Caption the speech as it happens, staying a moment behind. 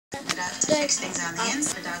to fix things on the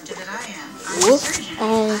inside. The doctor that I am. I'm a Wolf surgeon.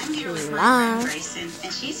 I'm here with my online. friend Grayson,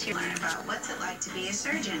 and she's here to learn about what's it like to be a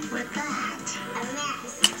surgeon. With that, A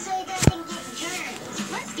mask, so he doesn't get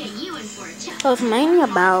germs. Let's get you in for a check. So it's mainly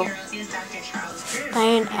about is Dr. Charles Drew.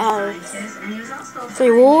 playing He's a as scientist, and he was also a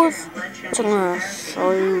 3 wolves. blood So I'm gonna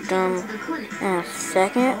show you them in a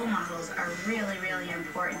second. Role models are really, really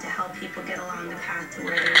important to help people get along the path to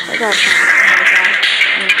where they want I to got go. some.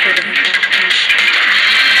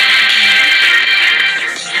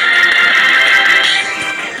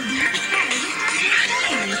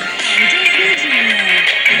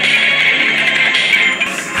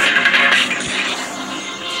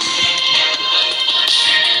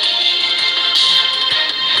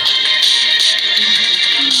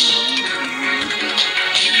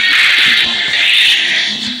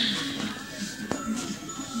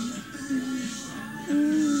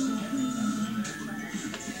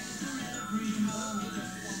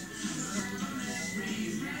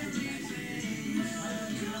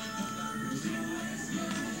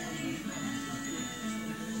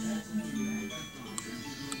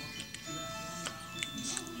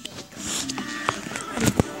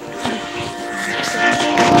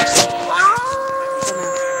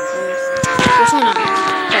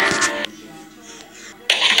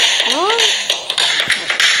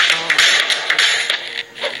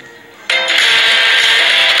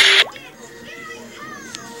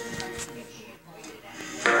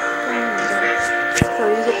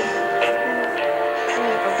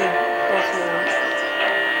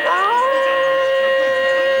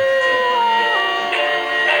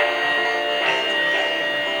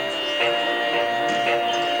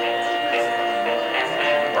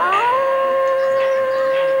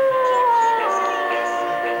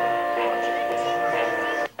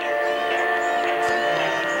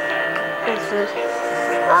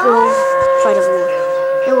 So, fight of war.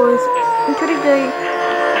 It was a pretty day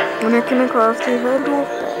when I came across the Red Wolf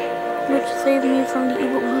Pack, which saved me from the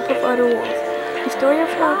evil group of other wolves. The story of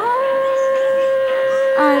how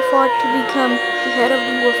I fought to become the head of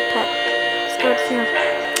the Wolf Pack starts here.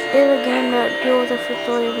 It is a game that deals with the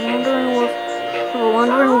story of a wandering wolf,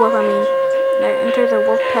 that enters a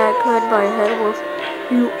wolf pack led by a head wolf.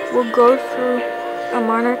 You will go through a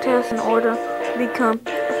minor test in order to become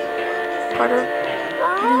part of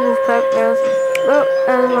the wolf pack as well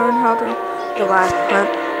as learn how to survive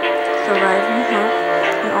and hunt,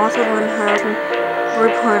 and also learn how to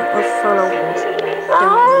group hunt with fellow wolves.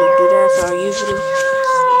 Don't really do that, so I usually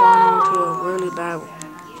spawn onto a really bad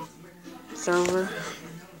server.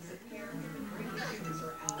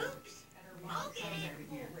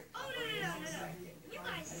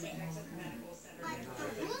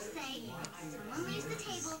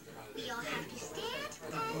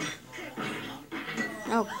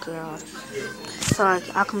 Oh god. So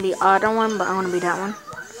I can be other one, but I want to be that one.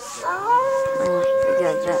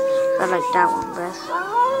 Yeah, I like that one best. I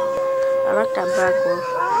like that black wolf.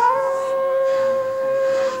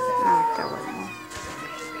 I like that one.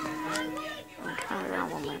 I'm trying it out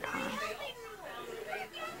one more time.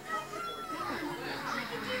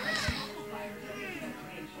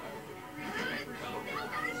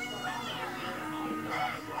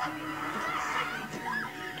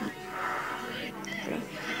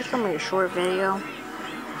 It's gonna be a short video.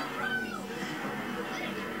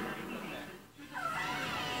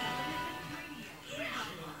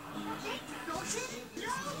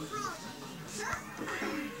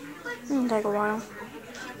 Take a while.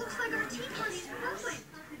 Looks like our tea party's perfect.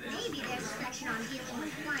 Maybe there's a section on dealing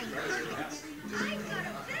with flying carpets. I've got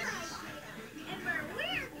a better idea. And where we're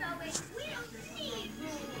going, we don't need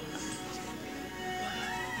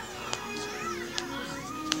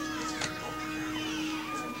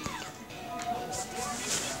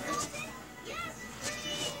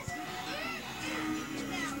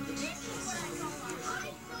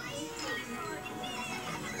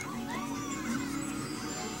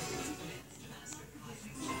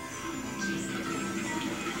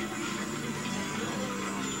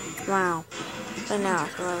Wow. But now,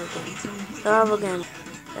 survival game.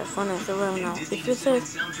 That fun is survival now. If it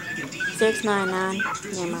says 699,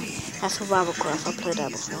 yeah man, that's survival class. I'll play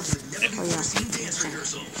that before. Oh yeah.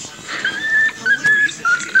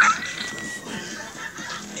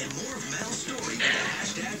 And more of Mal's story at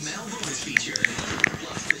the #Mal bonus feature.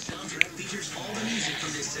 Plus, the soundtrack features all the music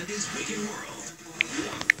from Descendants' Wicked World.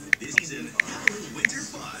 This season, have a little winter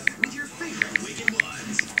fun with your favorite Wicked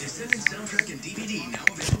Ones. Descendants soundtrack and DVD now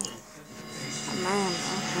available. Man,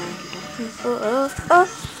 it's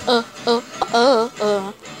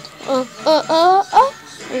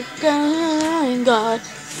God.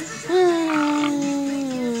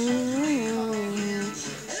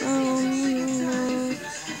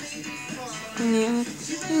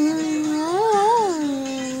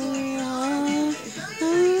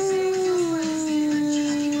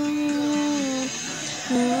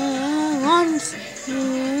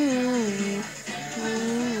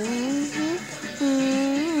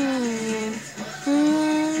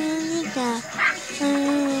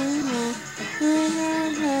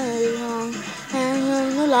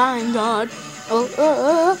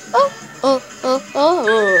 God.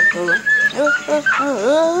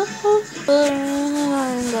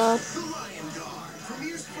 The Lion Guard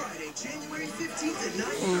premieres Friday, January 15th at 9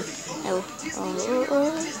 Oh, Disney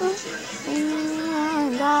Channel, Disney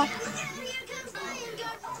Channel. God.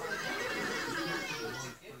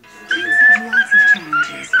 Kids have lots of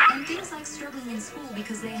challenges, and things like struggling in school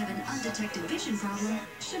because they have an undetected vision problem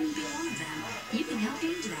shouldn't be one of them. You can help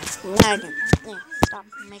change that. Lagging. Yeah, stop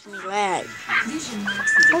making me lag. Vision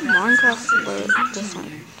marks is Like Minecraft, but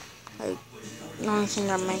different. Like, the only thing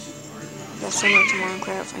that makes that similar to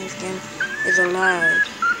Minecraft in this game is a lag.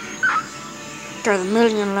 There's a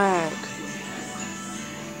million lag.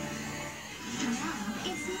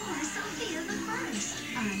 It's more Sophia the First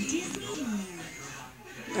on Disney Junior.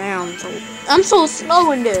 Damn, I'm so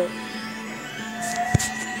slow in there.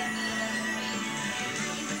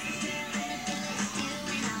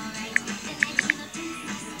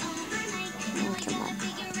 Come on.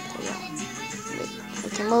 We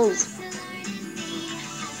can move.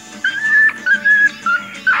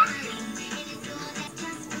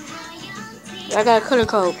 I got a color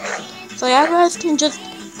code. So y'all guys can just,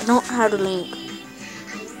 I don't have the link.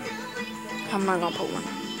 I'm not gonna put one.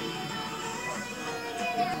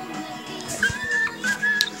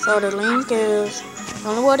 So the link is the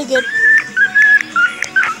only way to get.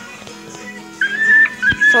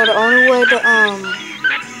 So the only way to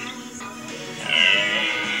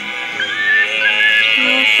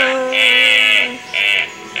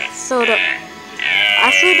so the I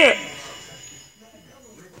should have.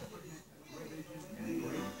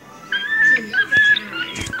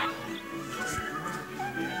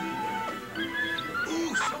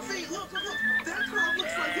 Ooh, Sophie, look. That cloud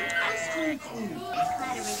looks like an ice cream cone. That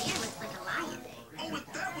cloud over there looks like a lion. Oh, and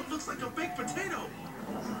that one looks like a baked potato.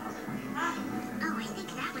 Oh, I think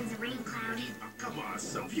that one's a rain cloud. Oh, come on,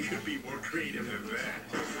 Sophie, you could be more creative than that.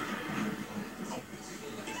 Oh,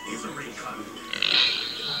 it is a rain cloud.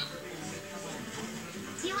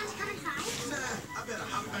 Do you want to come inside? Nah, I better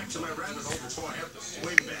hop back to my rabbit hole before I have to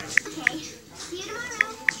swim back. Okay. See you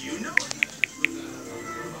tomorrow. You know it.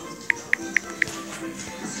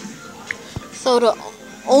 So the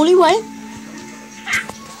only way.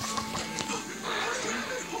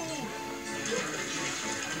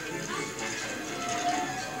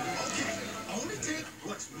 Okay, only take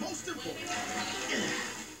what's most important.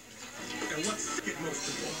 And what's second most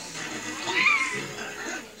important.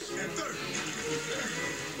 And third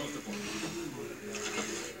most important.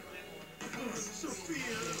 Oh,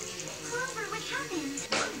 Sophia, Clover, what happened?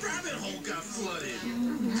 my rabbit hole got flooded. Oh,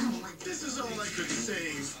 no. This is all I could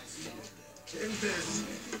save. And this.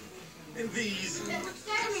 And these. Come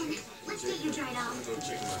in. Let's get you dried off.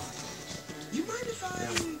 You mind if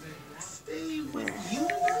I stay with you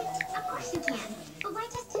tonight? Of course you can. But why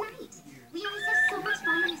just tonight? We always have so much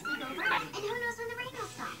fun when we sleep over, and who knows when the rain will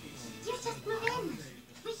stop. You just move in.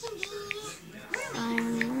 We can be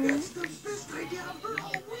roommates. That's the best idea I've heard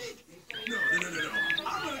all week. No.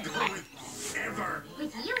 I'm gonna go with ever.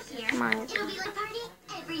 With you here, My- it'll be like a party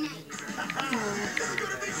every night. This is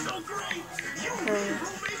gonna be so great. You and me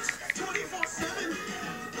roommates 24/7.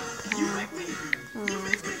 You make me.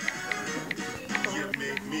 You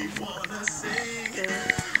make me wanna sing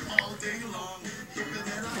all day long. Even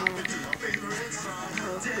then I hop into my favorite song.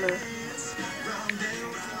 Dance round and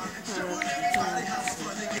round. Showing everybody how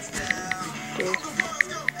fun it gets down. All the boys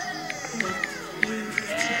go, hey.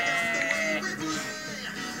 Check out the way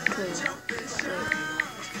we play. Jump and shout.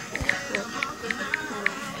 And hop and out.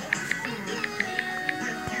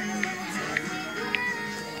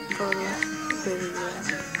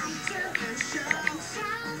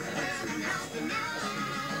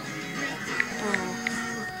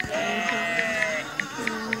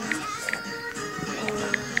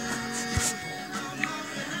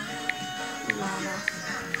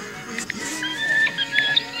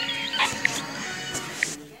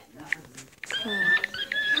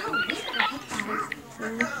 Oh, we better pick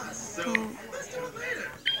that. So, let's do it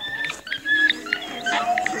later.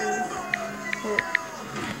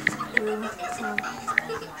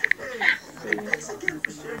 Thanks again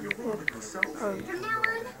for sharing your room with me, so. From now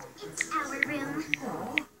on, it's our room.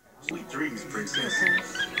 Sweet dreams, princess.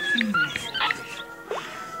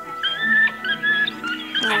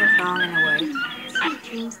 It's wrong in a way. Sweet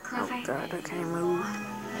dreams, Oh Clover. God, I can't move.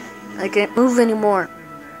 I can't move anymore.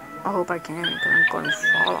 I hope I can, because I'm going to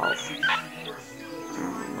fall off.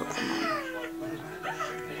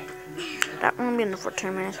 That won't be enough for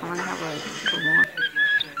 10 minutes. I'm gonna have like 2 more.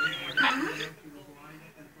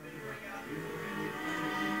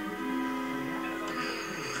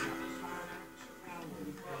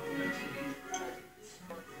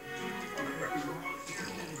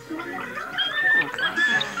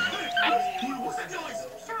 What's that noise?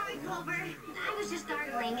 Sorry, Clover. I was just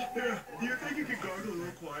gargling. Yeah, do you think you could gargle a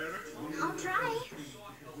little quieter? I'll try.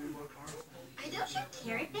 Are those your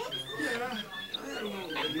carrot bits? Yeah, I had a little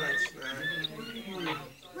midnight snack.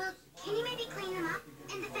 Well, can you maybe clean them up?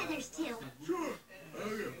 And the feathers, too. Sure,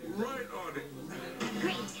 I'll get right on it.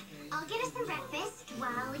 Great. I'll get us some breakfast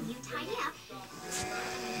while you tidy up.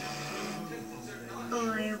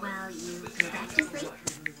 Or while you go back to sleep.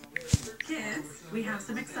 Kids, we have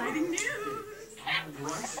some exciting news.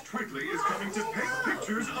 Bryce Twigley is coming to paint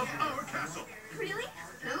pictures of our castle. Really?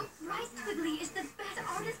 Who? Bryce Twigley is the best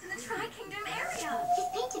artist in the Tri-Kingdom area. He's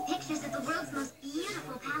painted pictures of the world's most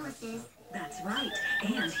beautiful palaces. That's right.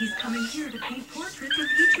 And he's coming here to paint portraits of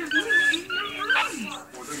each of you in your rooms.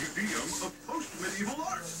 For the Museum of Post-Medieval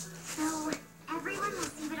Art. So, everyone will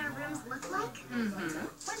see what our rooms look like? Mm-hmm.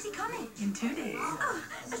 When's he coming? In 2 days. Oh,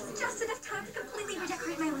 that's just enough time to completely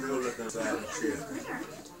redecorate my room. Glitter?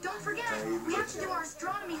 Don't forget, we have to do our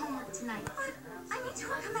astronomy homework tonight. But I need to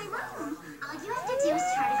work on my room. All you have to do is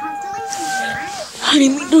chart a constellation, remember? How do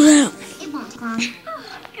you do that? It won't take long. Oh,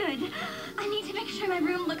 good. I need to make sure my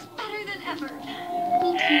room looks better than ever.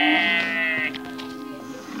 Me too.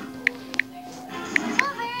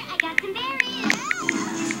 Clover, I got some berries.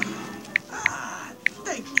 Ah,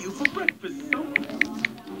 thank you for breakfast.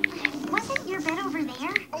 Wasn't your bed over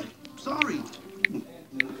there? Oh, sorry.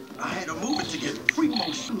 I had to move it to get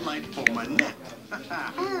primo sunlight for my nap.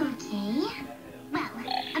 Okay. Well,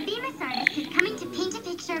 a famous artist is coming to paint a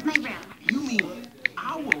picture of my room. You mean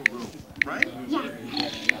our room, right? Yes,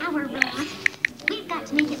 our room. We've got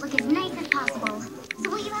to make it look as nice as possible. So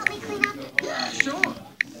will you help me clean up? Yeah, sure.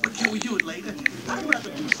 But can we do it later? I'd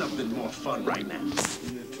rather do something more fun right now.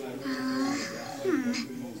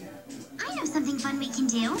 I know something fun we can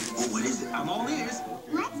do. Oh, what is it? I'm all ears.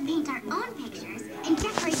 Let's paint our own pictures and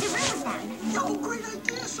decorate the room with them. Yo, great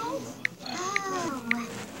idea, so. Oh,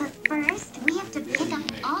 but first we have to pick up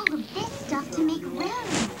all of this stuff to make room.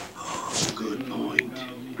 Oh, good point.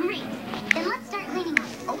 Great. Then let's start cleaning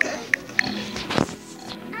up. Okay.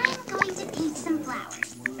 I'm going to paint some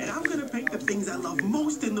flowers. And I'm gonna paint the things I love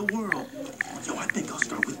most in the world. Yo, I think I'll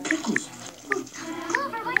start with pickles.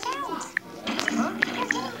 Clover, watch out! Huh? You're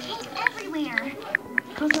getting paint everywhere.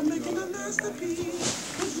 Because I'm making a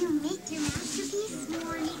masterpiece. Could you make your masterpiece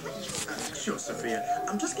more neatly? Sure, Sophia.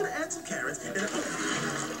 I'm just gonna add some carrots and...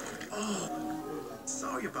 Oh,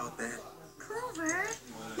 sorry about that. Clover,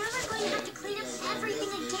 now we're going to have to clean up everything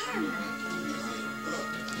again.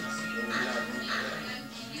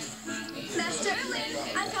 Master Erwin,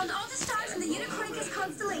 I found all the stars in the Unicornicus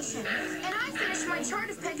constellation. And I finished my chart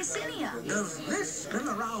of Pegasinia. Does this spin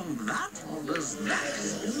around that, or does that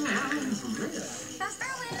spin around this? Master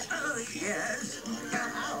Erwin, Oh, yes.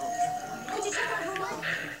 could you check out homework?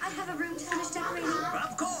 I have a room to finish decorating.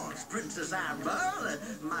 Of course, Princess Amber.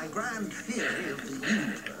 My grand theory of the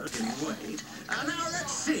universe can wait. Now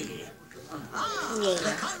let's see.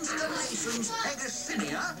 The constellations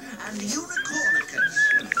Pegasinia and Unicornicus.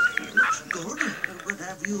 Looks good, but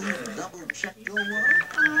have you double-checked your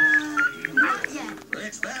work? Not yet.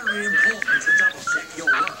 It's very important to double-check your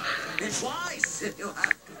work. It's wise if you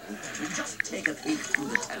have to. Just take a peek through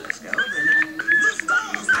the telescope and the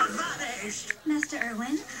stars have vanished. Master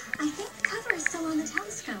Erwin, I think the cover is still on the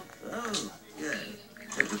telescope. Oh, yeah.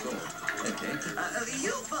 Typical. Okay.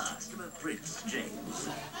 You first, Prince James.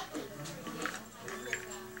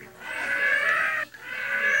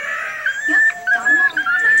 Yep, got them all.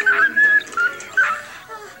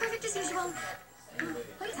 Perfect as usual.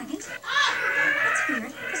 Wait a second. That's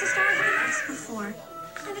weird. There's a star I haven't noticed before.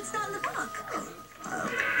 And it's not in the book.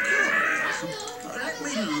 Let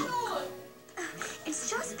me look. It's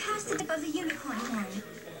just past the tip of the unicorn horn.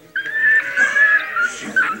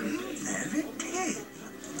 There it is.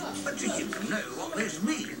 But do you know what this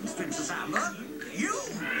means, Princess Amber? You,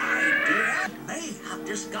 my dear, may have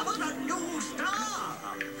discovered a new star.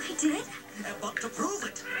 I did? But to prove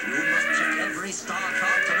it, you must check every star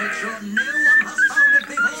chart to make sure no one has found it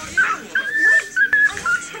before you. Wait, I have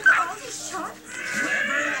to check all these charts?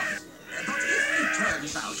 Everyone. But if it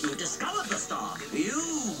turns out you discovered the star, you,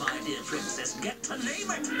 my dear princess, get to name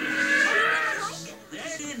it. Anyone I like?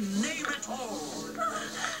 Then name it all.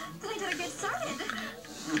 Then I better get started.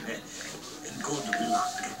 Good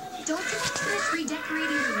luck. Don't you want to finish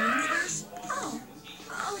redecorating your